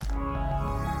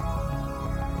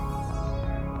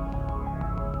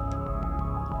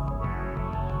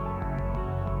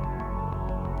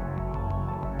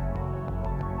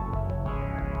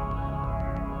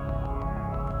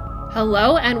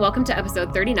Hello and welcome to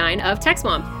episode 39 of Tech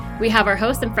Swamp. We have our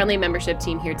host and friendly membership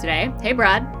team here today. Hey,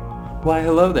 Brad. Why,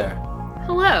 hello there.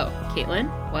 Hello. Caitlin,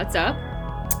 what's up?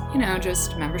 You know,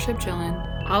 just membership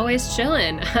chillin'. Always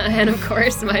chillin'. And of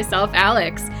course, myself,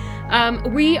 Alex.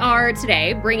 We are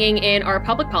today bringing in our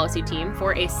public policy team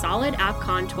for a solid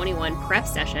AppCon 21 prep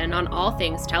session on all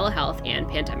things telehealth and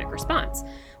pandemic response.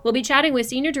 We'll be chatting with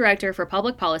Senior Director for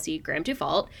Public Policy, Graham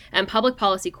Dufault, and Public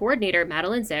Policy Coordinator,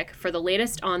 Madeline Zick, for the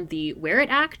latest on the Wear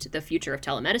It Act, the future of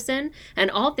telemedicine,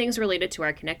 and all things related to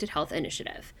our Connected Health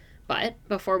initiative. But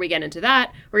before we get into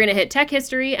that, we're going to hit tech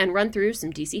history and run through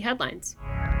some DC headlines.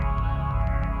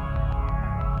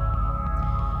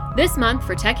 This month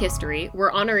for Tech History,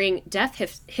 we're honoring Deaf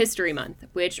History Month,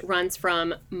 which runs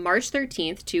from March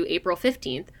 13th to April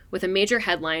 15th, with a major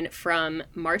headline from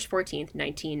March 14th,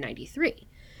 1993.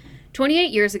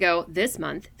 28 years ago this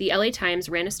month, the LA Times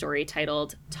ran a story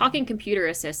titled "Talking Computer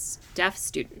Assists Deaf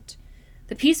Student."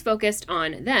 The piece focused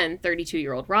on then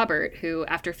 32-year-old Robert, who,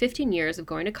 after 15 years of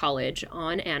going to college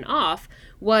on and off,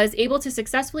 was able to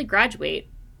successfully graduate,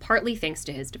 partly thanks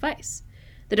to his device.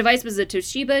 The device was a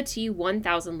Toshiba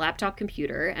T1000 laptop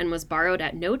computer and was borrowed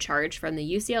at no charge from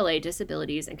the UCLA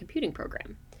Disabilities and Computing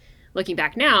Program. Looking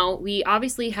back now, we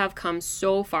obviously have come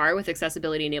so far with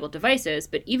accessibility-enabled devices,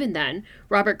 but even then,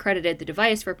 Robert credited the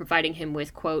device for providing him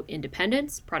with, quote,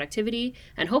 independence, productivity,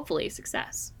 and hopefully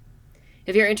success.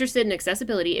 If you're interested in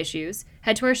accessibility issues,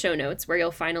 head to our show notes where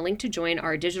you'll find a link to join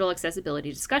our digital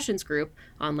accessibility discussions group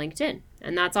on LinkedIn.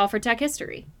 And that's all for Tech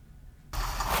History.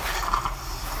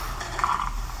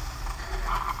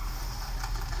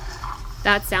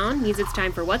 That sound means it's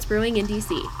time for What's Brewing in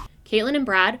DC. Caitlin and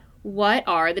Brad, what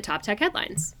are the top tech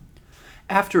headlines?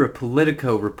 After a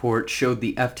Politico report showed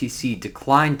the FTC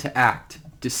declined to act,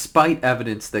 despite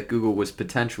evidence that Google was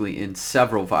potentially in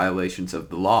several violations of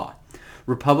the law,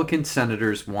 Republican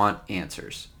senators want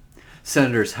answers.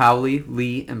 Senators Hawley,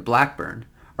 Lee, and Blackburn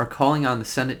are calling on the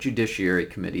Senate Judiciary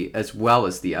Committee as well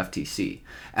as the FTC,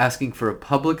 asking for a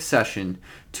public session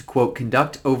to, quote,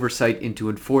 conduct oversight into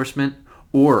enforcement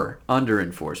or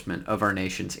under-enforcement of our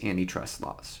nation's antitrust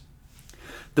laws.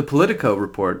 The Politico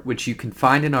report, which you can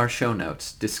find in our show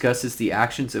notes, discusses the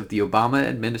actions of the Obama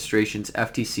administration's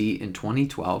FTC in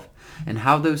 2012 and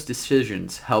how those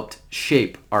decisions helped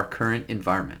shape our current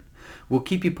environment. We'll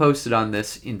keep you posted on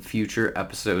this in future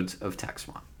episodes of Tech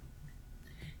Swamp.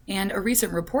 And a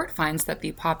recent report finds that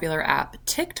the popular app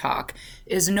TikTok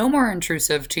is no more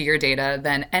intrusive to your data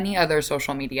than any other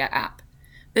social media app.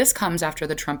 This comes after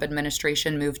the Trump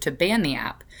administration moved to ban the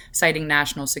app, citing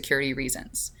national security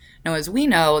reasons. Now, as we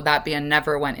know, that ban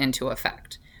never went into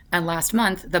effect. And last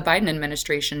month, the Biden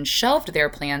administration shelved their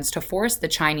plans to force the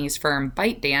Chinese firm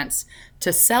ByteDance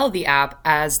to sell the app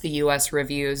as the U.S.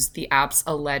 reviews the app's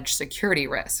alleged security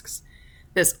risks.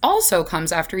 This also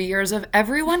comes after years of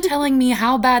everyone telling me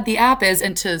how bad the app is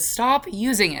and to stop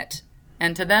using it.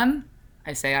 And to them,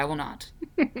 I say I will not.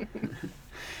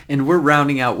 And we're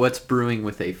rounding out what's brewing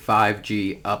with a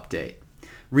 5G update.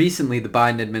 Recently, the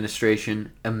Biden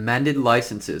administration amended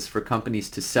licenses for companies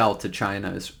to sell to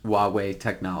China's Huawei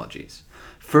technologies,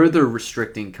 further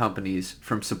restricting companies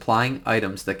from supplying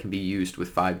items that can be used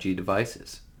with 5G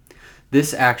devices.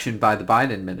 This action by the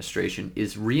Biden administration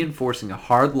is reinforcing a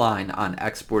hard line on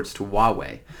exports to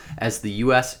Huawei as the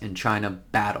U.S. and China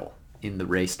battle in the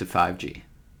race to 5G.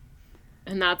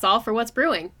 And that's all for What's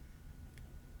Brewing.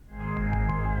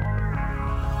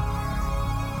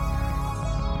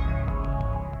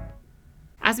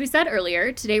 As we said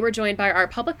earlier, today we're joined by our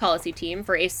public policy team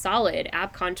for a solid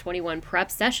AppCon 21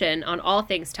 prep session on all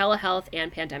things telehealth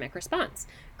and pandemic response.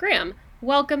 Graham,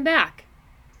 welcome back.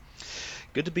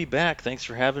 Good to be back. Thanks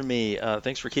for having me.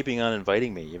 Thanks for keeping on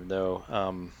inviting me, even though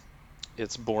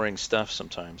it's boring stuff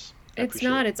sometimes. It's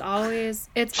not. It's always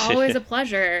a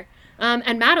pleasure.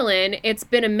 And Madeline, it's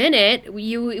been a minute.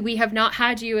 We have not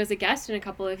had you as a guest in a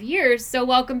couple of years, so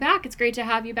welcome back. It's great to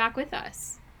have you back with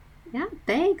us. Yeah,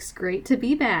 thanks. Great to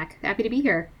be back. Happy to be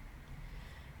here.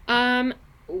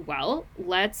 Well,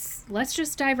 let's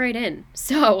just dive right in.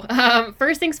 So,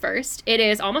 first things first, it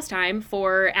is almost time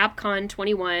for AppCon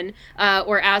 21,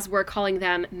 or as we're calling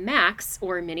them, Max,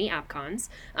 or mini AppCons.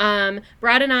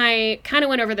 Brad and I kind of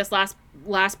went over this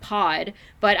last pod,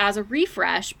 but as a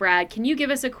refresh, Brad, can you give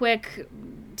us a quick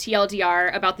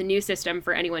TLDR about the new system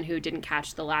for anyone who didn't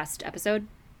catch the last episode?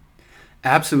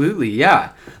 Absolutely,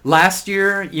 yeah. Last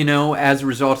year, as a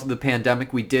result of the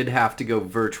pandemic, we did have to go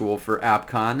virtual for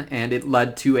AppCon, and it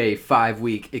led to a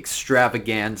 5-week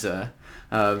extravaganza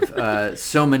of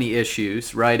so many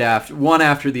issues, one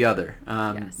after the other,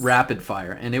 Yes. rapid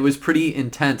fire. And it was pretty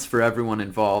intense for everyone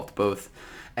involved, both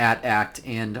at ACT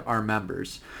and our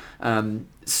members.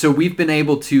 So we've been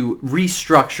able to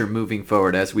restructure moving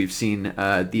forward as we've seen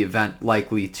the event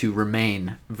likely to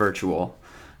remain virtual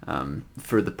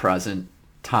for the present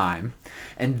time.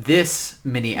 And this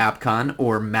mini AppCon,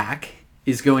 or MAC,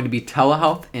 is going to be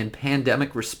telehealth and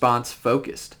pandemic response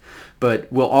focused.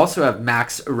 But we'll also have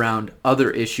MACs around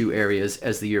other issue areas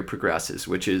as the year progresses,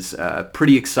 which is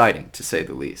pretty exciting to say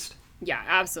the least. Yeah,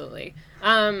 absolutely.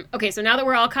 Okay, so now that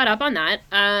we're all caught up on that,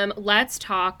 let's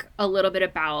talk a little bit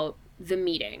about the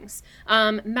meetings.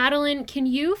 Madeline, can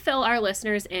you fill our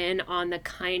listeners in on the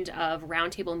kind of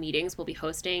roundtable meetings we'll be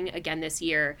hosting again this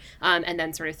year, and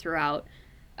then sort of throughout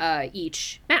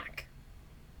each MAC?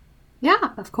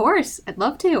 Yeah, of course. I'd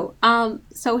love to.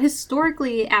 So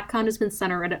historically, AppCon has been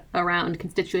centered around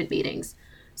constituent meetings.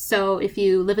 So if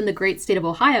you live in the great state of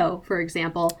Ohio, for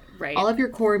example, Right. all of your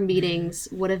core meetings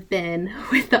would have been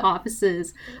with the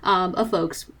offices of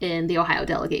folks in the Ohio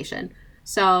delegation.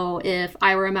 So if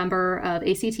I were a member of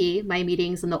ACT, my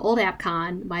meetings in the old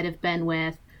AppCon might have been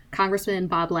with Congressman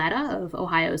Bob Latta of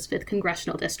Ohio's 5th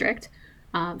Congressional District,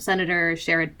 Senator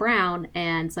Sherrod Brown,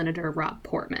 and Senator Rob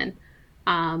Portman.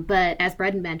 But as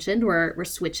Brendan mentioned, we're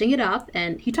switching it up,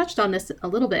 and he touched on this a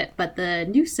little bit, but the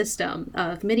new system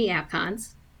of mini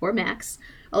AppCons, or MACs,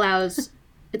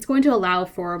 it's going to allow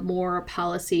for more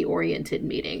policy-oriented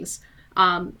meetings.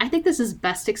 I think this is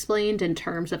best explained in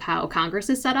terms of how Congress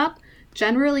is set up.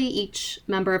 Generally, each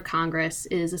member of Congress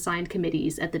is assigned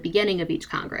committees at the beginning of each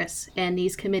Congress, and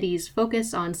these committees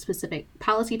focus on specific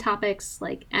policy topics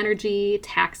like energy,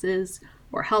 taxes,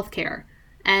 or healthcare.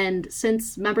 And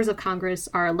since members of Congress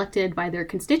are elected by their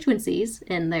constituencies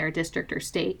in their district or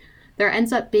state, there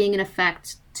ends up being, in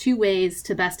effect, two ways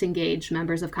to best engage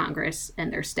members of Congress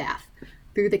and their staff,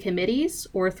 through the committees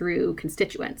or through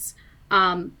constituents.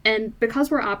 And because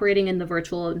we're operating in the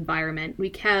virtual environment, we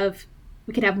can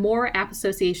have more App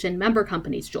Association member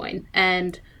companies join.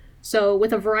 And so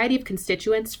with a variety of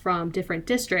constituents from different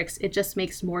districts, it just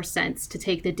makes more sense to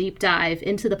take the deep dive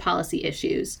into the policy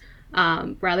issues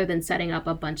rather than setting up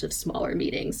a bunch of smaller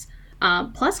meetings.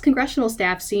 Plus, congressional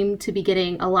staff seem to be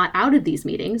getting a lot out of these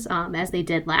meetings, as they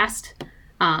did last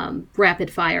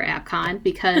Rapid Fire AppCon,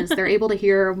 because they're able to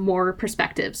hear more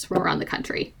perspectives from around the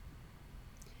country.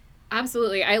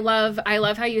 Absolutely. I love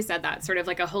how you said that, sort of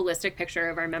like a holistic picture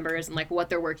of our members and like what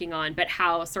they're working on, but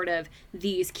how sort of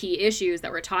these key issues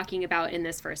that we're talking about in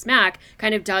this first MAC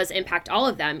kind of does impact all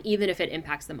of them, even if it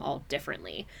impacts them all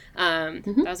differently. That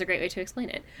was a great way to explain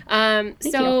it.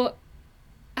 Thank you.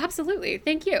 Absolutely.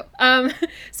 Thank you.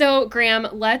 So, Graham,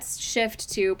 let's shift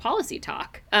to policy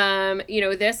talk.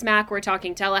 This MAC, we're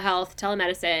talking telehealth,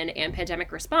 telemedicine, and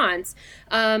pandemic response.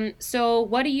 So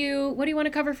what do you want to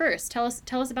cover first? Tell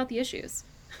us about the issues.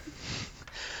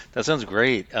 That sounds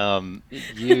great.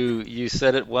 You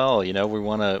said it well. We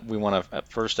want to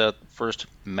first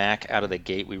MAC out of the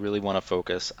gate. We really want to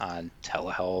focus on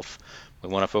telehealth. We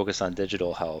want to focus on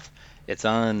digital health. It's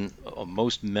on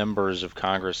most members of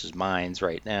Congress's minds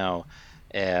right now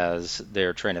as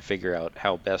they're trying to figure out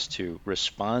how best to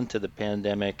respond to the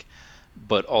pandemic,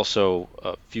 but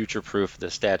also future-proof the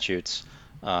statutes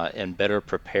and better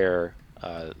prepare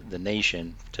the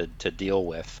nation to deal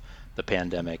with the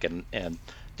pandemic. And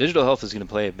digital health is going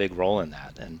to play a big role in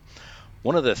that. And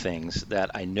one of the things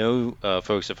that I know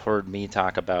folks have heard me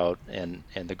talk about and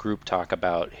the group talk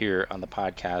about here on the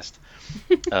podcast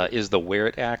is the Wear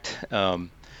It Act.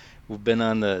 We've been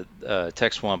on the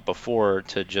Tech Swamp before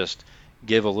to just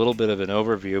give a little bit of an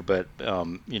overview, but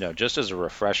just as a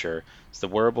refresher, it's the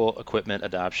Wearable Equipment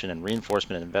Adoption and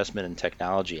Reinforcement and Investment in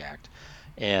Technology Act.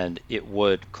 And it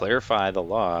would clarify the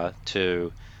law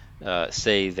to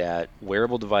say that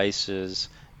wearable devices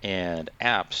and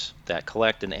apps that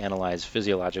collect and analyze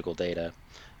physiological data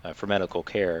for medical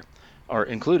care are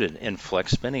included in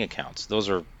flex spending accounts. Those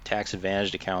are tax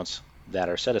advantaged accounts that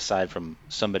are set aside from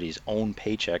somebody's own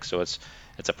paycheck, so it's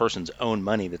a person's own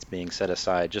money that's being set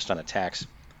aside just on a tax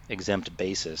exempt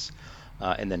basis,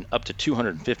 and then up to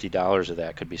 $250 of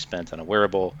that could be spent on a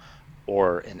wearable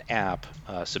or an app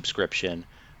subscription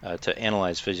to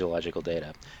analyze physiological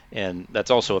data, and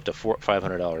that's also up to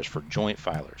 $500 for joint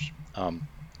filers.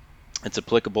 It's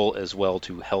applicable as well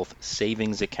to health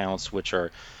savings accounts, which are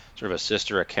sort of a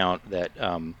sister account that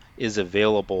is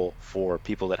available for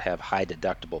people that have high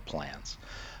deductible plans.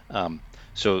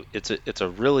 So it's a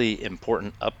really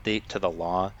important update to the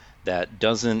law that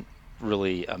doesn't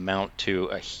really amount to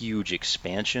a huge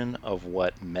expansion of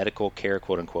what medical care,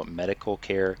 quote unquote, medical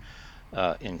care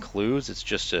includes. It's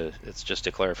just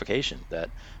a clarification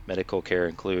that medical care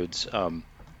includes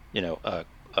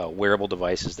wearable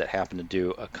devices that happen to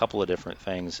do a couple of different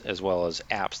things, as well as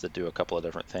apps that do a couple of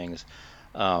different things.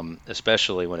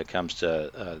 especially when it comes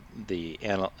to the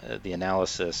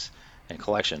analysis and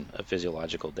collection of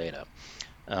physiological data.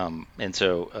 And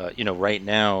so, right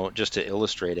now, just to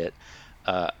illustrate it,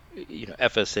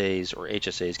 FSAs or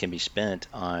HSAs can be spent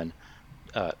on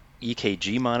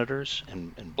EKG monitors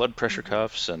and blood pressure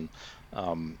cuffs and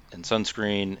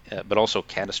sunscreen, but also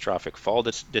catastrophic fall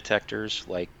detectors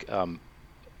like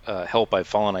Help, I've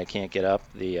Fallen, I Can't Get Up,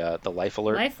 the Life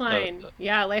Alert. Lifeline.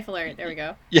 Yeah, Life Alert. There we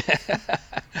go. Yeah.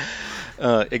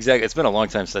 Exactly. It's been a long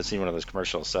time since I've seen one of those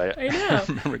commercials, so I know. don't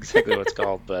remember exactly what it's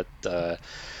called, but those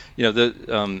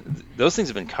things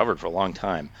have been covered for a long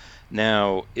time.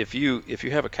 Now, if you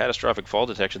have a catastrophic fall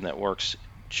detection that works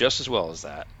just as well as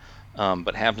that,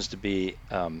 but happens to be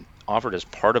offered as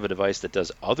part of a device that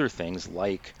does other things,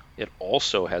 like it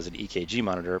also has an EKG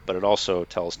monitor, but it also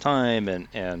tells time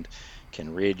and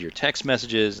can read your text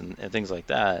messages and things like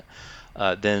that,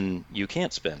 then you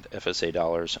can't spend FSA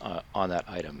dollars on that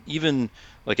item. Even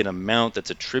like an amount that's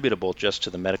attributable just to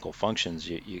the medical functions,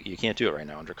 you can't do it right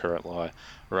now under current law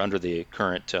or under the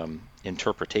current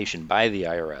interpretation by the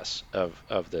IRS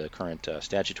of the current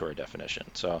statutory definition.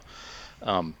 So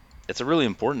it's a really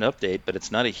important update, but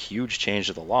it's not a huge change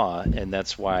to the law, and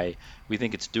that's why we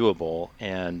think it's doable,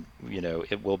 and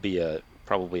it will be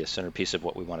probably a centerpiece of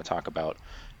what we want to talk about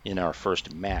in our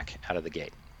first MAC out of the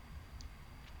gate.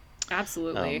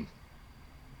 Absolutely.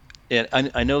 And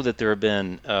I know that there have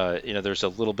been, there's a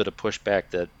little bit of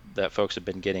pushback that folks have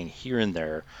been getting here and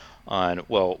there on,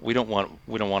 well, we don't want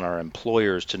our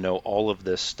employers to know all of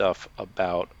this stuff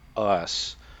about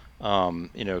us,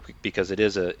 because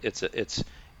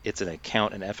it's an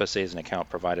account, an FSA is an account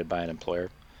provided by an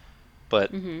employer,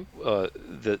 but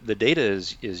the data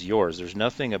is yours. There's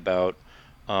nothing about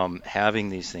having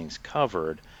these things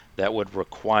covered that would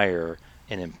require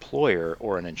an employer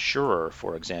or an insurer,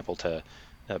 for example, to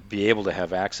be able to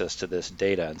have access to this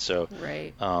data. And so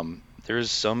right.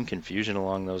 There's some confusion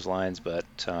along those lines, but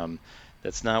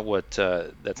that's not what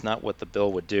the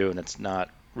bill would do, and it's not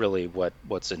really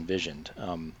what's envisioned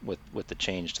with the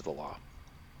change to the law.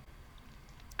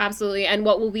 Absolutely. And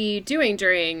what we'll be doing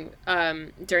during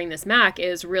this MAC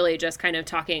is really just kind of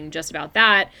talking just about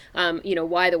that,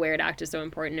 why the WAIRD Act is so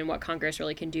important and what Congress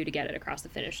really can do to get it across the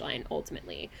finish line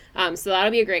ultimately. So that'll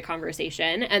be a great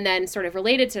conversation. And then sort of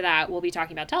related to that, we'll be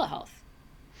talking about telehealth.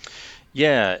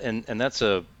 Yeah, and it's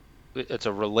a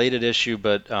related issue,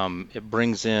 but it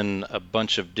brings in a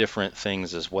bunch of different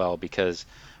things as well, because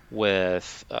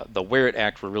with the WAIRD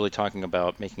Act, we're really talking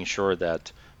about making sure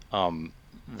that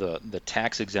the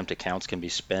tax-exempt accounts can be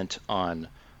spent on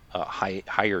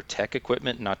higher tech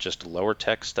equipment, not just lower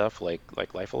tech stuff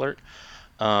like Life Alert.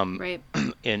 Right.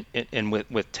 And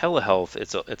with telehealth,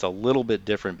 it's a little bit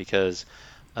different, because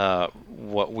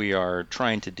what we are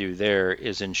trying to do there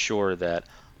is ensure that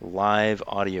live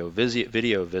audio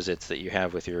video visits that you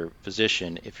have with your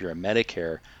physician, if you're a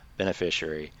Medicare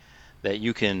beneficiary, that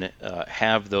you can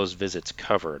have those visits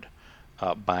covered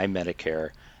by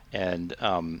Medicare, and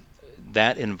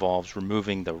that involves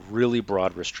removing the really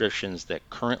broad restrictions that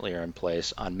currently are in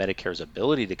place on Medicare's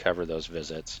ability to cover those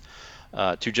visits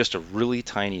to just a really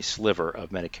tiny sliver of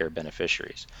Medicare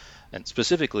beneficiaries. And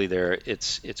specifically there,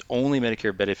 it's only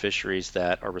Medicare beneficiaries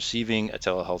that are receiving a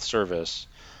telehealth service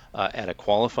at a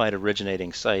qualified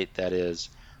originating site that is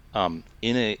in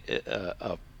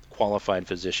a qualified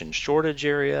physician shortage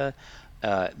area,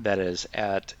 that is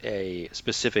at a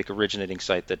specific originating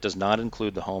site that does not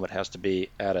include the home. It has to be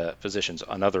at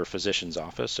another physician's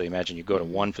office. So imagine you go to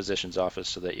one physician's office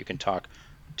so that you can talk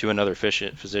to another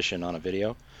physician on a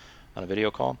video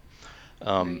call.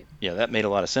 Right. That made a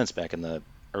lot of sense back in the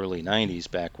early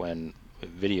 90s, back when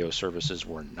video services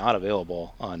were not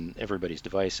available on everybody's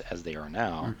device as they are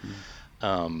now.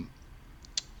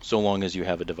 So long as you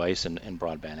have a device and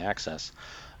broadband access.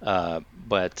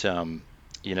 But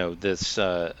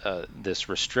this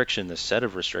restriction, this set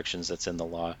of restrictions that's in the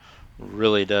law,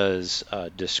 really does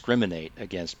discriminate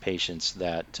against patients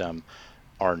that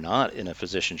are not in a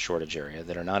physician shortage area,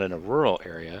 that are not in a rural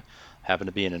area, happen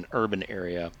to be in an urban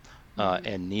area,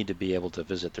 and need to be able to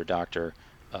visit their doctor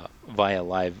via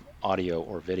live audio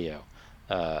or video,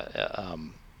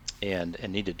 and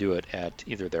need to do it at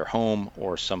either their home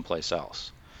or someplace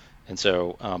else. And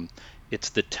so it's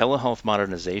the Telehealth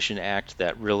Modernization Act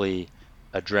that really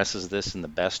addresses this in the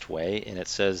best way, and it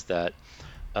says that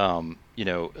a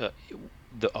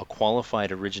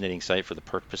qualified originating site for the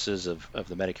purposes of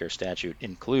the Medicare statute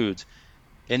includes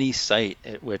any site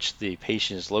at which the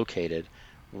patient is located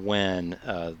when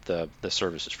the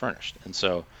service is furnished. And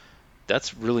so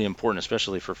that's really important,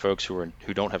 especially for folks who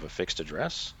don't have a fixed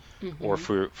address, or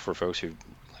for folks who,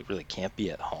 really can't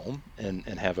be at home and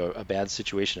have a bad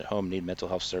situation at home, need mental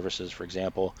health services, for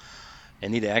example,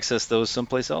 and need to access those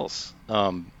someplace else,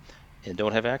 and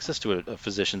don't have access to a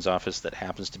physician's office that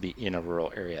happens to be in a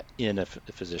rural area, in a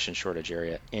physician shortage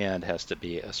area, and has to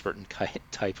be a certain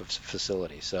type of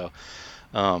facility. So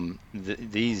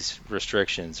these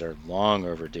restrictions are long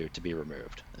overdue to be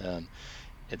removed.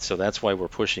 And so that's why we're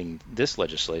pushing this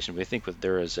legislation. We think that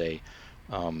there is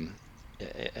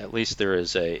at least there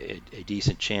is a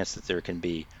decent chance that there can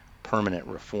be permanent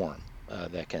reform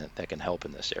that can help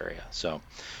in this area. So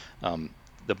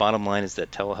the bottom line is that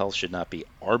telehealth should not be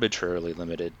arbitrarily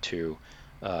limited to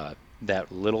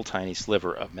that little tiny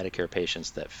sliver of Medicare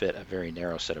patients that fit a very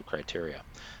narrow set of criteria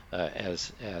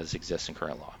as exists in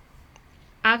current law.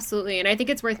 Absolutely. And I think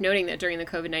it's worth noting that during the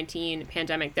COVID-19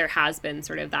 pandemic, there has been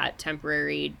sort of that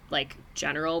temporary, like,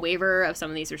 general waiver of some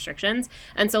of these restrictions.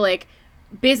 And so, like,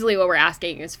 basically what we're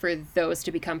asking is for those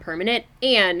to become permanent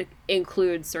and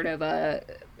include sort of a,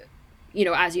 you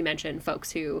know, as you mentioned,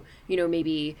 folks who, you know,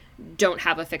 maybe don't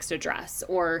have a fixed address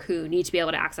or who need to be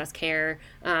able to access care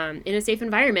in a safe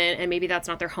environment, and maybe that's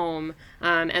not their home.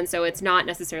 And so it's not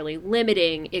necessarily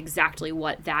limiting exactly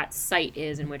what that site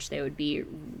is in which they would be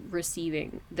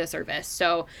receiving the service.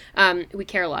 So we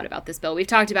care a lot about this bill. We've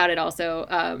talked about it also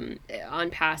on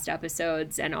past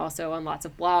episodes and also on lots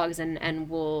of blogs, and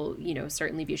we'll, you know,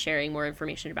 certainly be sharing more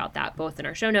information about that both in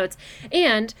our show notes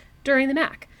and during the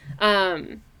MAC.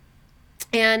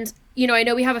 And, you know, I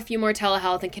know we have a few more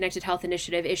telehealth and connected health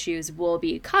initiative issues we'll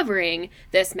be covering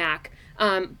this MAC,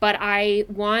 but I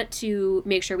want to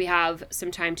make sure we have some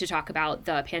time to talk about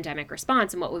the pandemic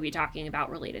response and what we'll be talking about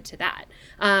related to that.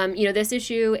 You know, this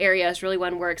issue area is really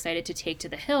one we're excited to take to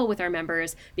the Hill with our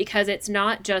members, because it's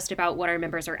not just about what our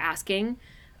members are asking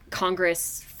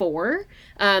Congress for.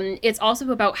 It's also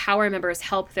about how our members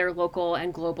help their local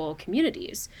and global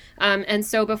communities. And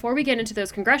so before we get into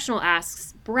those congressional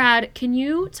asks, Brad, can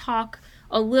you talk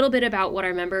a little bit about what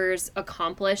our members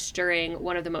accomplished during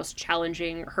one of the most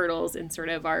challenging hurdles in sort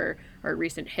of our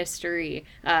recent history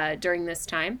during this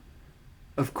time?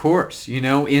 Of course. You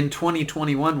know, in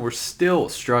 2021, we're still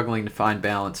struggling to find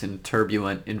balance in a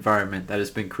turbulent environment that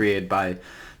has been created by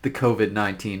the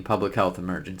COVID-19 public health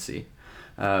emergency.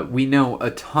 We know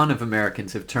a ton of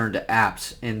Americans have turned to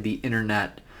apps and the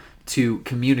internet to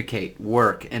communicate,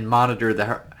 work, and monitor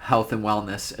their health and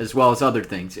wellness, as well as other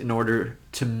things. In order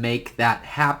to make that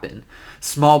happen,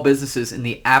 small businesses in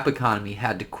the app economy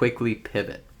had to quickly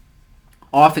pivot,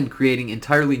 often creating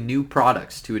entirely new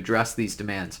products to address these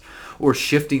demands, or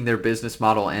shifting their business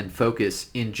model and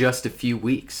focus in just a few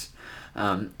weeks.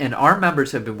 And our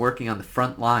members have been working on the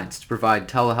front lines to provide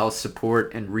telehealth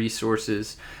support and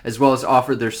resources, as well as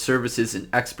offer their services and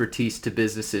expertise to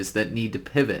businesses that need to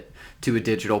pivot to a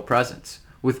digital presence,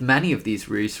 with many of these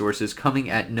resources coming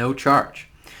at no charge.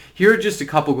 Here are just a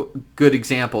couple good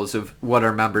examples of what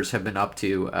our members have been up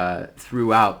to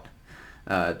throughout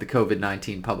the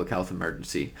COVID-19 public health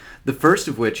emergency. The first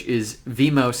of which is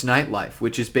Vimos Nightlife,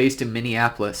 which is based in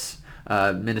Minneapolis,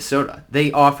 Minnesota.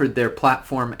 They offered their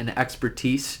platform and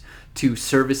expertise to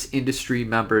service industry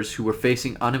members who were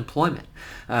facing unemployment.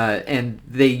 And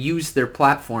they used their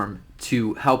platform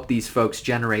to help these folks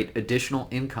generate additional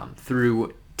income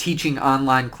through teaching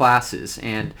online classes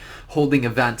and holding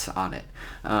events on it.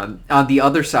 On the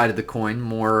other side of the coin,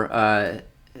 more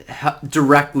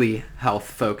directly health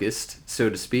focused, so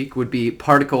to speak, would be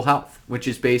Particle Health, which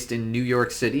is based in New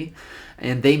York City.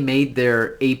 And they made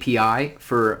their API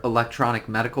for electronic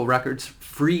medical records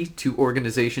free to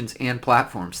organizations and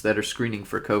platforms that are screening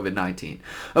for COVID-19.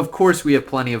 Of course, we have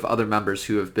plenty of other members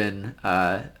who have been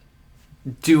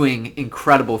doing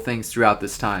incredible things throughout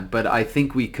this time, but I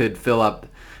think we could fill up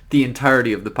the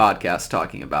entirety of the podcast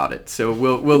talking about it. So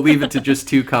we'll leave it to just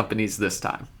two companies this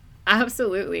time.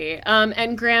 Absolutely.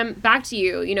 And Graham, back to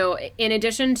you. You know, in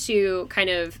addition to kind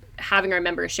of having our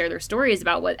members share their stories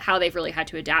about how they've really had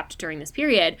to adapt during this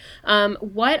period,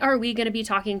 what are we going to be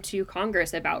talking to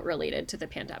Congress about related to the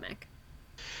pandemic?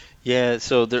 Yeah,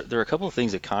 so there are a couple of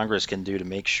things that Congress can do to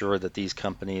make sure that these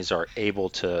companies are able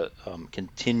to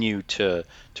continue to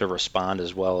respond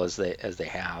as well as they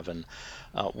have. And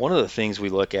one of the things we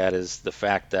look at is the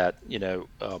fact that, you know,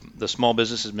 the Small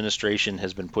Business Administration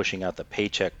has been pushing out the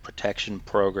Paycheck Protection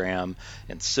Program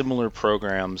and similar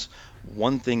programs.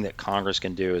 One thing that Congress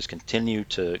can do is continue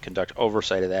to conduct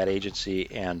oversight of that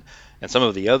agency and some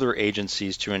of the other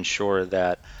agencies to ensure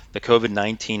that the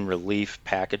COVID-19 relief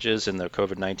packages and the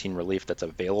COVID-19 relief that's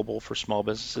available for small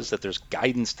businesses, that there's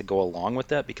guidance to go along with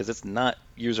that, because it's not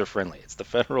user-friendly. It's the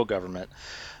federal government,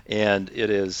 and it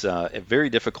is very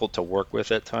difficult to work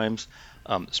with at times.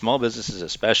 Small businesses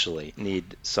especially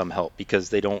need some help because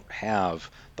they don't have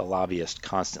the lobbyist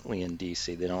constantly in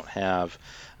DC. They don't have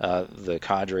the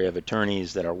cadre of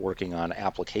attorneys that are working on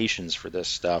applications for this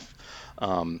stuff.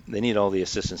 They need all the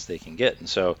assistance they can get. And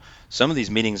so some of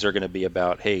these meetings are going to be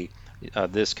about, hey,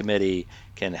 this committee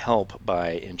can help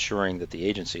by ensuring that the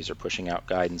agencies are pushing out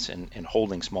guidance and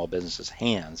holding small businesses'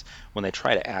 hands when they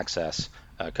try to access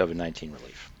COVID-19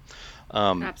 relief.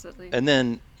 Absolutely. And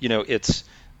then, it's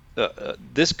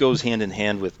this goes hand in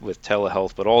hand with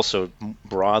telehealth, but also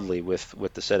broadly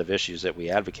with the set of issues that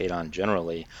we advocate on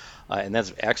generally, and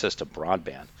that's access to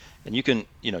broadband. And you can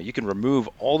remove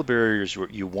all the barriers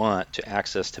you want to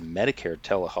access to Medicare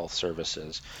telehealth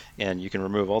services, and you can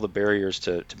remove all the barriers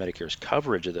to Medicare's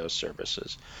coverage of those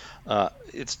services.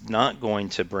 It's not going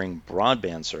to bring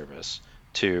broadband service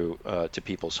to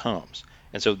people's homes,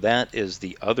 and so that is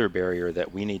the other barrier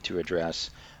that we need to address.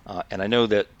 And I know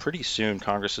that pretty soon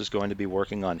Congress is going to be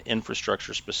working on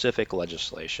infrastructure-specific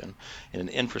legislation and an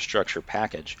infrastructure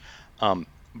package.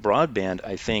 Broadband,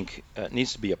 I think,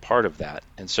 needs to be a part of that.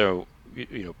 And so,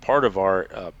 part of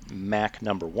our MAC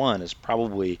number one is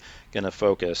probably going to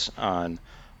focus on,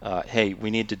 hey, we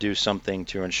need to do something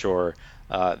to ensure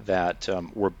that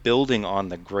we're building on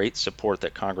the great support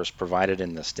that Congress provided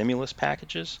in the stimulus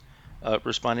packages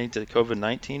responding to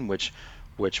COVID-19, which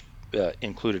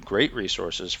included great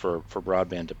resources for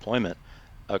broadband deployment.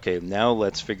 Okay, now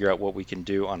let's figure out what we can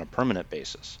do on a permanent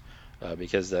basis.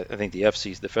 Because I think the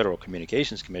FCC, the Federal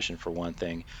Communications Commission, for one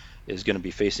thing, is going to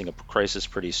be facing a crisis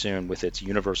pretty soon with its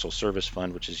Universal Service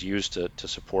Fund, which is used to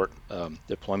support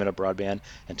deployment of broadband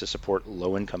and to support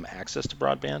low-income access to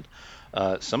broadband.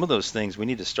 Some of those things we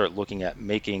need to start looking at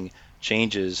making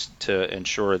changes to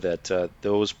ensure that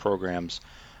those programs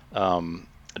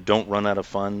don't run out of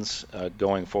funds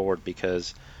going forward,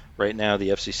 because right now the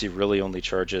FCC really only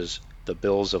charges the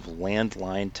bills of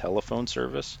landline telephone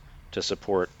service to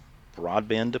support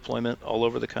broadband deployment all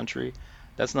over the country.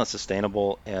 That's not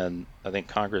sustainable, and I think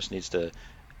Congress needs to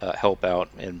help out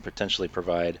and potentially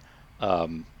provide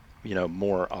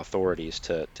more authorities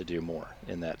to do more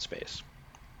in that space.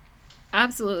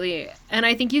 Absolutely. And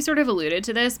I think you sort of alluded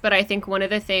to this, but I think one of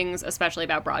the things, especially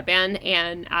about broadband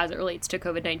and as it relates to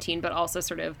COVID-19, but also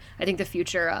sort of, I think the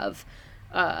future of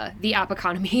the app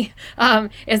economy,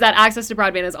 is that access to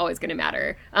broadband is always going to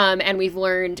matter. And we've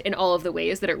learned in all of the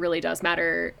ways that it really does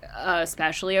matter,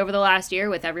 especially over the last year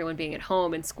with everyone being at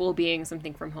home and school being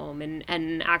something from home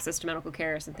and access to medical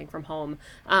care something from home.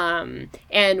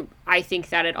 And I think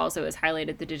that it also has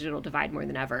highlighted the digital divide more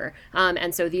than ever.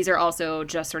 And so these are also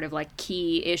just sort of like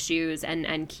key issues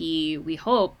and key, we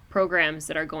hope, programs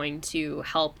that are going to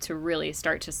help to really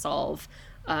start to solve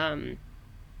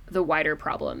the wider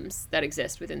problems that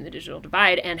exist within the digital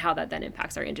divide and how that then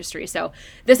impacts our industry. So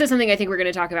this is something I think we're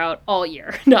going to talk about all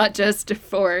year, not just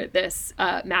for this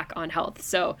MAC on health.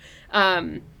 So,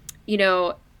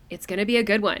 it's going to be a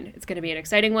good one. It's going to be an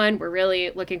exciting one. We're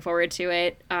really looking forward to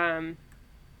it.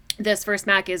 This first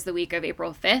MAC is the week of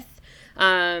April 5th.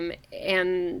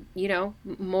 And,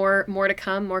 more to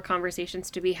come, more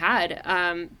conversations to be had.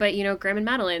 But, Graham and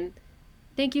Madeline,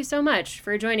 thank you so much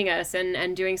for joining us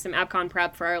and doing some AppCon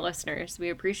prep for our listeners. We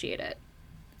appreciate it.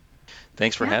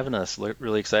 Thanks for having us.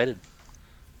 Really excited.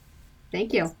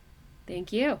 Thank you.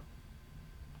 Thank you.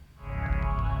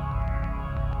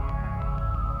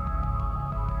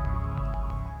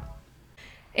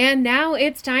 And now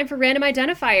it's time for Random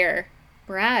Identifier.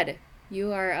 Brad,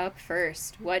 you are up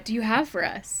first. What do you have for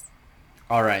us?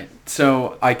 All right,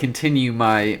 so I continue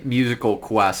my musical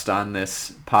quest on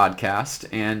this podcast,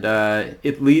 and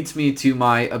it leads me to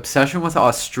my obsession with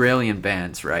Australian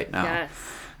bands right now.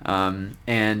 Yes.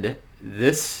 And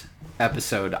this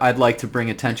episode, I'd like to bring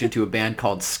attention to a band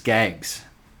called Skeggs.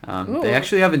 They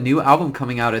actually have a new album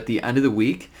coming out at the end of the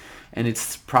week, and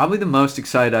it's probably the most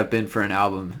excited I've been for an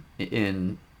album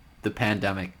in the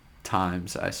pandemic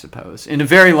times, I suppose, in a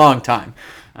very long time.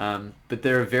 But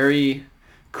they're a very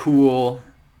cool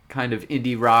kind of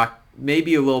indie rock,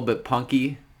 maybe a little bit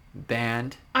punky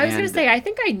band. I was going to say, I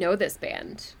think I know this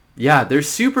band. Yeah, they're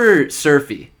super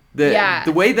surfy.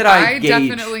 The way that I gauge,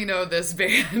 definitely know this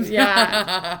band.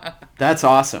 Yeah. That's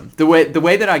awesome. The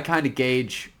way that I kind of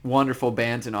gauge wonderful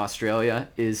bands in Australia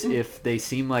is if they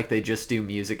seem like they just do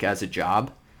music as a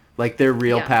job. Like their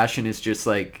real passion is just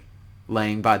like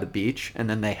laying by the beach, and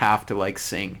then they have to like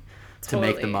sing to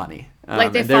make the money.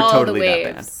 Like they follow the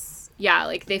waves. Yeah,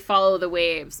 like they follow the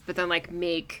waves, but then like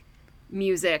make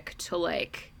music to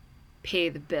like pay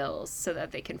the bills so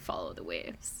that they can follow the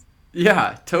waves.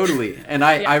 Yeah, totally. And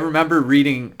I remember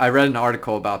I read an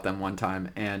article about them one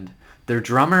time, and their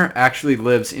drummer actually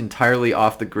lives entirely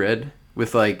off the grid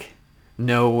with like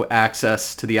no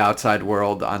access to the outside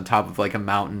world on top of like a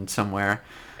mountain somewhere.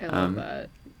 I love that.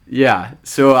 Yeah,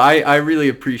 so I really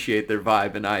appreciate their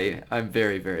vibe, and I'm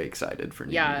very, very excited for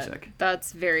new music.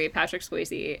 That's very Patrick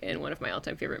Swayze in one of my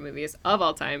all-time favorite movies of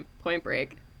all time, Point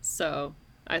Break. So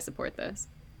I support this.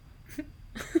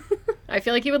 I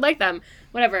feel like you would like them.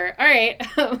 Whatever. All right.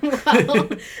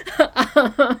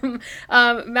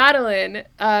 Madeline,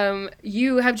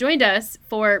 you have joined us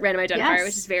for Random Identifier,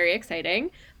 which is very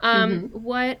exciting.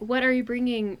 What are you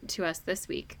bringing to us this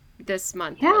week, this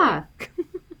month? Yeah.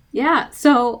 Yeah.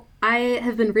 So I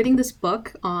have been reading this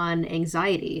book on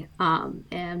anxiety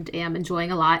and am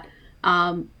enjoying a lot.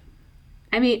 I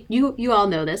mean, you all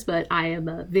know this, but I am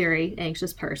a very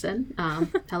anxious person.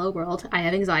 Hello world, I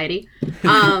have anxiety.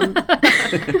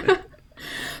 But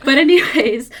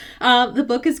anyways, the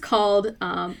book is called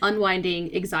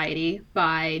Unwinding Anxiety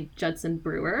by Judson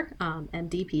Brewer,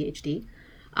 MD, PhD.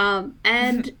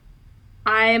 And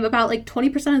I'm about like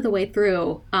 20% of the way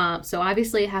through. So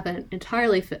obviously I haven't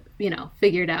entirely,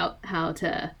 figured out how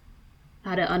to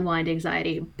unwind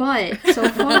anxiety. But so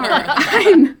far,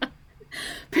 I'm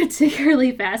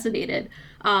particularly fascinated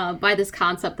by this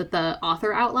concept that the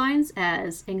author outlines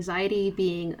as anxiety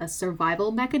being a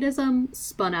survival mechanism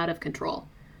spun out of control.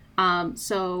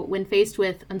 So when faced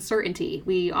with uncertainty,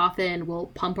 we often will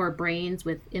pump our brains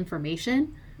with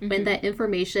information when that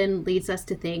information leads us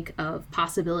to think of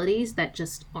possibilities that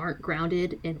just aren't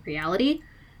grounded in reality.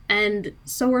 And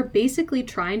so we're basically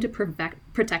trying to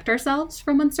protect ourselves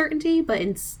from uncertainty, but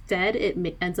instead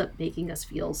it ends up making us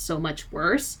feel so much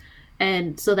worse.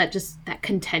 And so that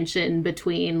contention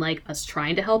between like us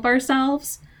trying to help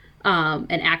ourselves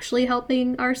and actually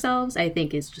helping ourselves, I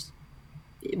think is just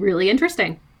really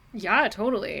interesting. Yeah,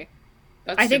 totally.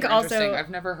 I think also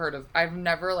I've never heard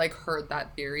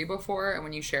that theory before, and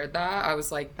when you shared that, I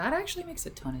was like, that actually makes a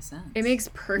ton of sense. It makes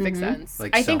perfect sense.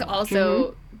 Like I think so much.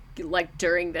 also like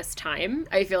during this time,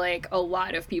 I feel like a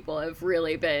lot of people have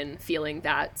really been feeling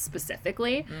that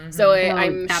specifically. So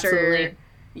I'm absolutely. sure.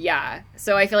 Yeah.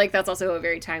 So I feel like that's also a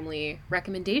very timely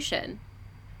recommendation.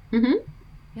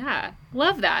 Yeah.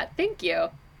 Love that. Thank you.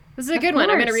 This is a good one.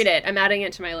 I'm going to read it. I'm adding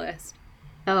it to my list.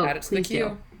 Oh, Add it to the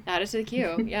queue. Add it to the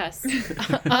queue. Yes.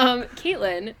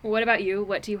 Caitlin, what about you?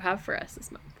 What do you have for us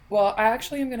this month? Well, I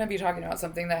actually am going to be talking about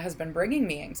something that has been bringing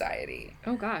me anxiety.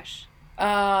 Oh, gosh.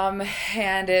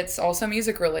 And it's also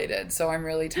music related, so I'm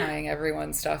really tying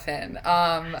everyone's stuff in.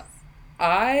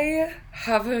 I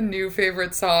have a new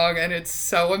favorite song, and it's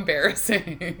so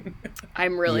embarrassing.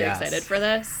 I'm really excited for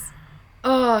this.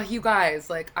 Oh, you guys,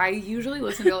 like, I usually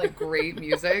listen to, like, great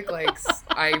music, like,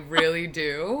 I really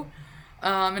do.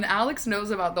 And Alex knows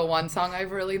about the one song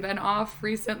I've really been off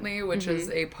recently, which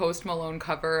is a Post Malone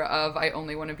cover of I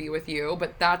Only Want to Be With You,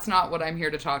 but that's not what I'm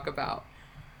here to talk about.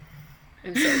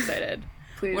 I'm so excited.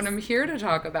 Please. What I'm here to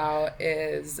talk about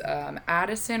is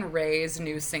Addison Rae's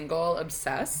new single,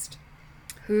 Obsessed.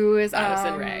 Who is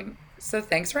Addison Rae? So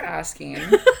thanks for asking.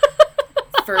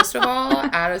 First of all,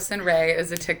 Addison Rae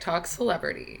is a TikTok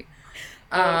celebrity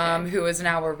who is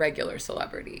now a regular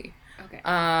celebrity. Okay.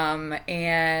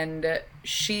 And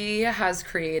she has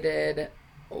created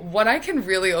what I can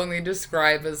really only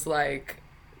describe as like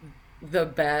the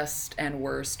best and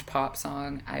worst pop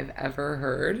song I've ever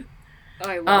heard. Oh,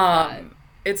 I love that.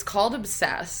 It's called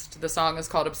Obsessed. The song is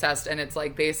called Obsessed, and it's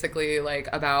like basically like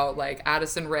about like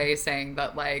Addison Rae saying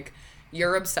that like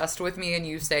you're obsessed with me and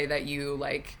you say that you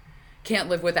like can't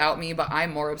live without me, but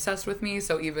I'm more obsessed with me.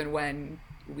 So even when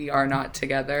we are not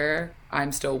together,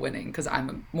 I'm still winning because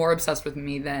I'm more obsessed with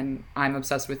me than I'm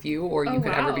obsessed with you, or you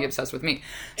could ever be obsessed with me.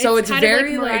 So it's kind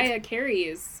very of like Mariah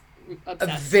Carey's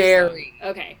obsessed. Very song.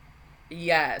 Okay.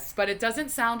 Yes, but it doesn't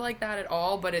sound like that at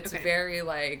all. But it's very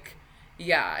like.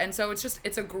 Yeah, and so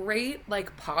it's a great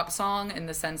like pop song in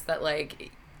the sense that like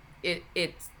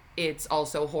it's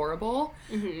also horrible.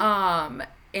 And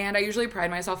I usually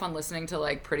pride myself on listening to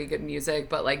like pretty good music,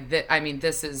 but like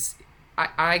this is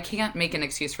I can't make an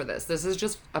excuse for this. This is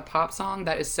just a pop song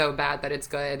that is so bad that it's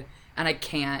good, and I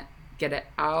can't get it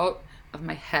out of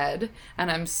my head,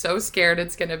 and I'm so scared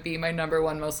it's gonna be my number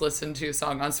one most listened to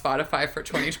song on Spotify for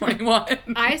 2021.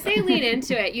 I say lean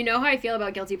into it. You know how I feel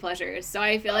about guilty pleasures, so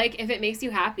I feel like if it makes you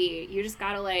happy, you just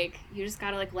gotta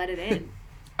let it in.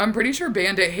 I'm pretty sure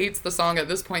Bandit hates the song at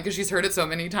this point because she's heard it so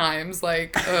many times.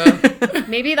 Like,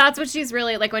 maybe that's what she's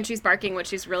really like when she's barking. What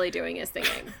she's really doing is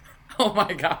singing. Oh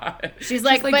my god. She's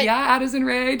like, but, yeah, Addison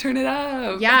Rae, turn it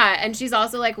up. Yeah, and she's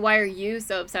also like, why are you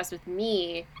so obsessed with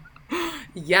me?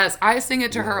 Yes, I sing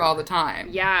it to her all the time.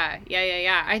 Yeah.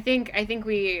 I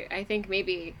think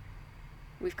maybe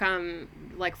we've come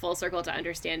like full circle to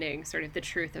understanding sort of the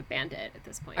truth of Bandit at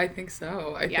this point. I think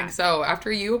so. I think so.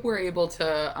 After you were able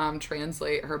to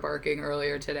translate her barking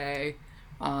earlier today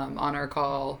on our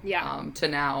call to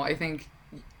now, I think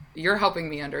you're helping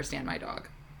me understand my dog.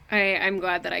 I'm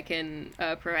glad that I can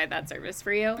provide that service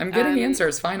for you. I'm getting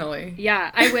answers, finally. Yeah,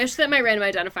 I wish that my random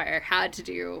identifier had to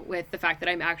do with the fact that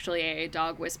I'm actually a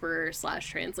dog whisperer /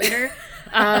 translator.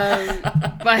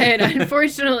 But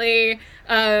unfortunately,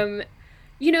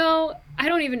 you know, I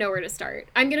don't even know where to start.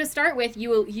 I'm going to start with,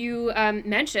 you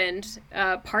mentioned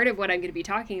part of what I'm going to be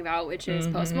talking about, which is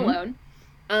Post Malone.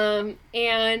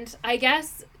 And I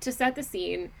guess to set the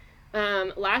scene,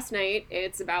 last night,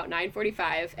 it's about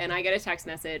 9:45, and I get a text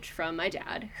message from my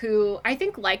dad, who I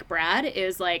think, like Brad,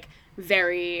 is like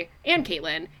and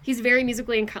Caitlin, he's very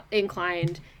musically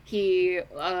inclined. He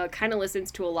kind of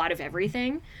listens to a lot of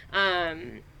everything.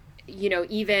 You know,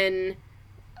 even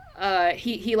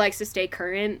he likes to stay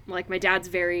current. Like, my dad's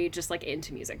very just like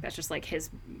into music. That's just like his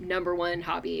number one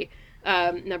hobby.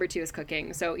 Number two is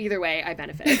cooking. So either way, I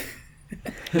benefit.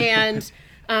 And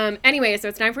anyway, so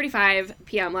it's 9:45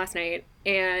 p.m. last night,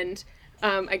 and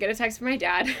I get a text from my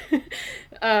dad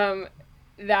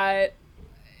that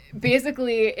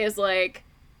basically is like,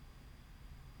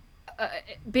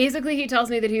 basically he tells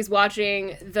me that he's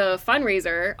watching the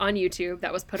fundraiser on YouTube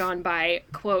that was put on by,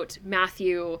 quote,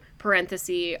 Matthew,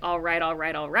 parenthesis, all right,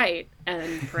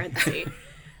 and parenthesis.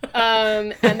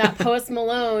 And that Post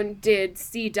Malone did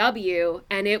CW,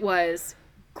 and it was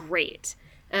great.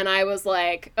 And I was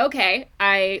like, okay,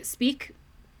 I speak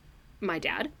my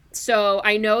dad. So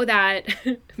I know that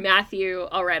Matthew,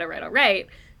 all right,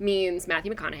 means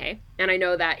Matthew McConaughey. And I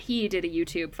know that he did a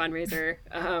YouTube fundraiser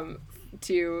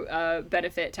to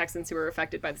benefit Texans who were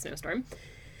affected by the snowstorm.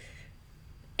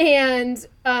 And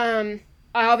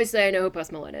obviously I know who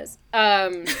Post Malone is.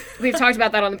 We've talked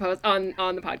about that on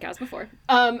the podcast before.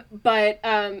 But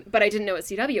I didn't know what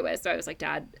CW is, so I was like,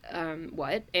 Dad,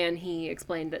 what? And he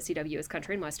explained that CW is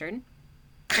country and western.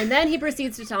 And then he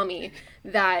proceeds to tell me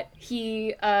that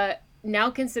he now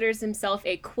considers himself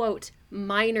a, quote,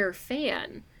 minor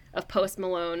fan of Post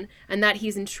Malone, and that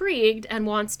he's intrigued and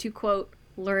wants to, quote,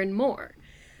 learn more.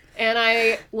 And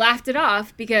I laughed it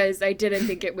off because I didn't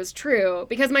think it was true.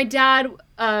 Because my dad,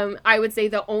 I would say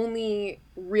the only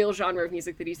real genre of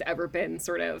music that he's ever been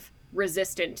sort of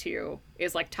resistant to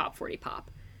is like top 40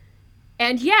 pop.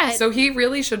 And yet... So he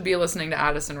really should be listening to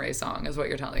Addison Rae song, is what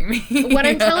you're telling me. What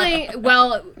I'm telling...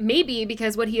 Well, maybe,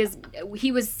 because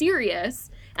he was serious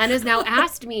and has now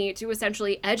asked me to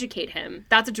essentially educate him.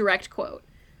 That's a direct quote.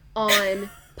 On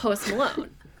Post Malone.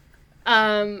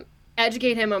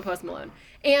 Educate him on Post Malone.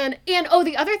 And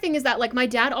the other thing is that, like, my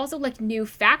dad also, like, knew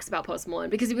facts about Post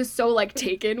Malone because he was so, like,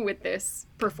 taken with this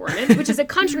performance, which is a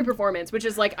country performance, which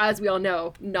is, like, as we all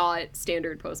know, not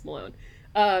standard Post Malone.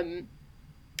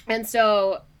 And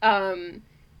so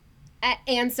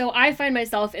I find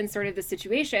myself in sort of the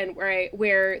situation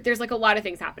where there's like a lot of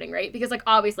things happening, right? Because like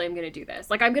obviously I'm going to do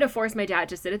this. Like I'm going to force my dad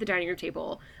to sit at the dining room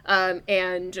table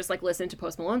and just like listen to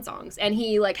Post Malone songs. And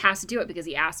he like has to do it because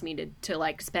he asked me to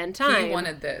like spend time. He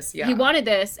wanted this, yeah. He wanted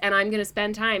this, and I'm going to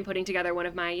spend time putting together one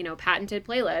of my, you know, patented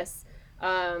playlists.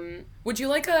 Would you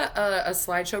like a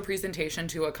slideshow presentation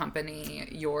to accompany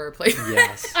your playlist?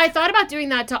 Yes. I thought about doing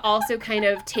that to also kind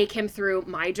of take him through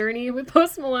my journey with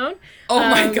Post Malone. Oh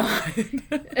my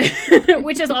God.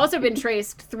 Which has also been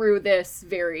traced through this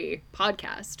very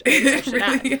podcast. I should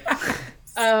Really?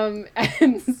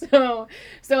 And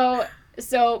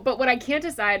so, but what I can't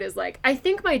decide is like, I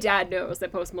think my dad knows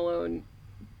that Post Malone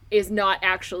is not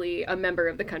actually a member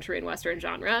of the country and western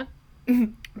genre.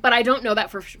 But I don't know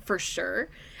that for sure.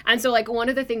 And so like one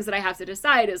of the things that I have to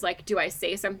decide is like, do I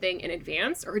say something in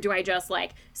advance, or do I just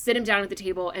like sit him down at the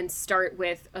table and start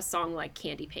with a song like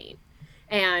Candy Paint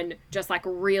and just like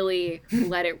really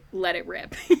let it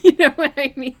rip? You know what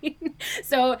I mean?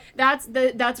 So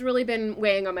that's really been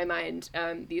weighing on my mind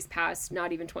these past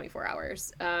not even 24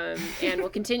 hours, and will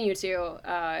continue to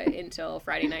until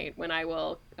Friday night, when I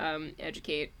will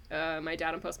educate my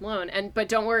dad on Post Malone. But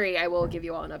don't worry, I will give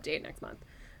you all an update next month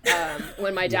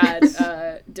when my dad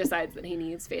decides that he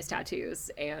needs face tattoos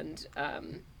and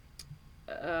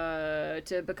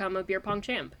to become a beer pong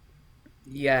champ.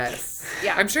 Yes.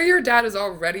 Yeah. I'm sure your dad is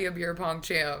already a beer pong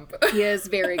champ. He is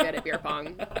very good at beer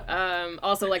pong.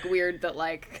 Also, like, weird that,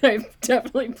 like, I've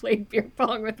definitely played beer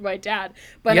pong with my dad.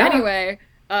 But Yeah. anyway,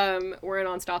 we're an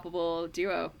unstoppable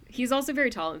duo. He's also very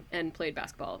tall and played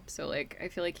basketball. So, like, I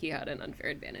feel like he had an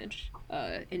unfair advantage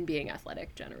in being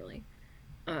athletic generally.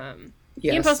 He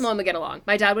and Post Malone would get along.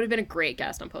 My dad would have been a great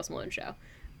guest on Post Malone's show.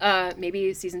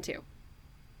 Maybe season 2.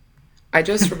 I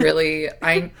just really,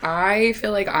 I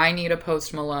feel like I need a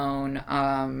Post Malone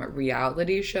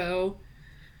reality show.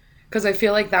 Because I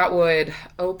feel like that would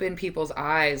open people's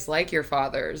eyes, like your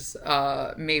father's,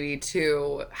 maybe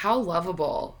to how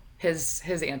lovable his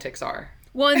antics are.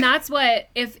 Well, and that's what,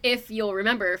 if you'll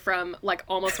remember from like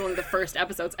almost one of the first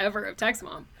episodes ever of Tex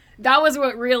Mom, that was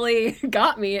what really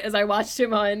got me as I watched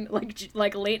him on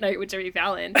like Late Night with Jimmy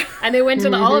Fallon, and they went to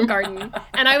the Olive Garden,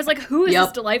 and I was like, who is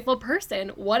this delightful person?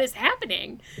 What is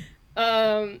happening?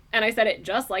 And I said it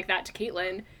just like that to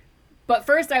Caitlin. But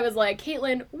first I was like,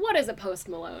 Caitlin, what is a Post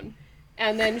Malone?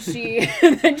 And then she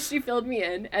filled me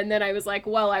in. And then I was like,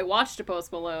 well, I watched a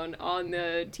Post Malone on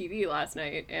the TV last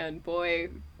night, and boy,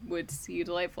 was he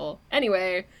delightful.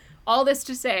 Anyway, all this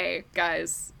to say,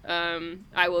 guys,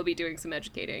 I will be doing some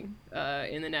educating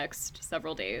in the next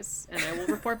several days, and I will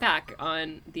report back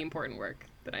on the important work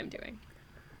that I'm doing.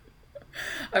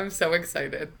 I'm so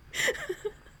excited.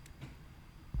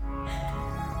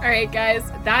 All right, guys,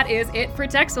 that is it for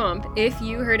Tech Swamp. If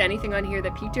you heard anything on here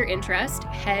that piqued your interest,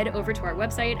 head over to our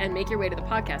website and make your way to the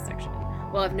podcast section.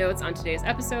 We'll have notes on today's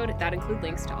episode that include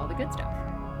links to all the good stuff.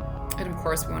 And of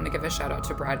course, we want to give a shout out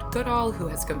to Brad Goodall, who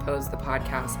has composed the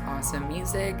podcast Awesome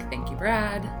Music. Thank you,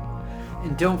 Brad.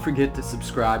 And don't forget to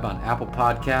subscribe on Apple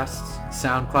Podcasts,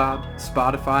 SoundCloud,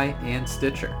 Spotify, and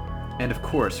Stitcher. And of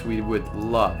course, we would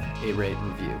love a rate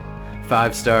and review.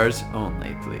 5 stars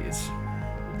only, please.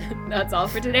 That's all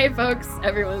for today, folks.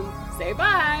 Everyone say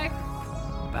bye.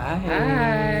 Bye.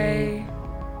 Bye.